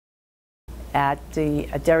At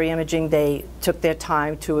Derry Imaging, they took their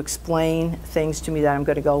time to explain things to me that I'm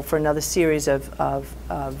going to go for another series of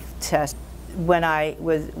tests. When I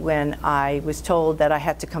was told that I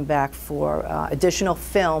had to come back for additional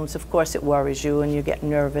films, of course it worries you and you get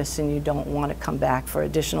nervous and you don't want to come back for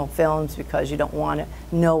additional films because you don't want to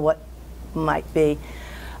know what might be.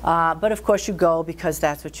 But of course you go because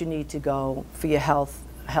that's what you need to go for your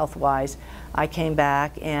health-wise. I came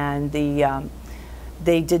back and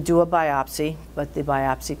they did do a biopsy, but the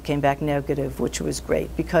biopsy came back negative, which was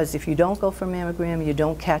great, because if you don't go for a mammogram, you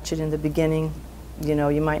don't catch it in the beginning, you know,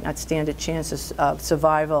 you might not stand a chance of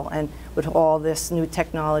survival. And with all this new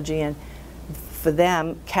technology, and for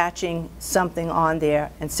them catching something on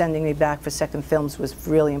there and sending me back for second films was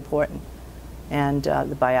really important. And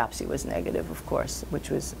the biopsy was negative, of course, which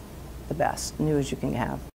was the best news you can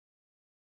have.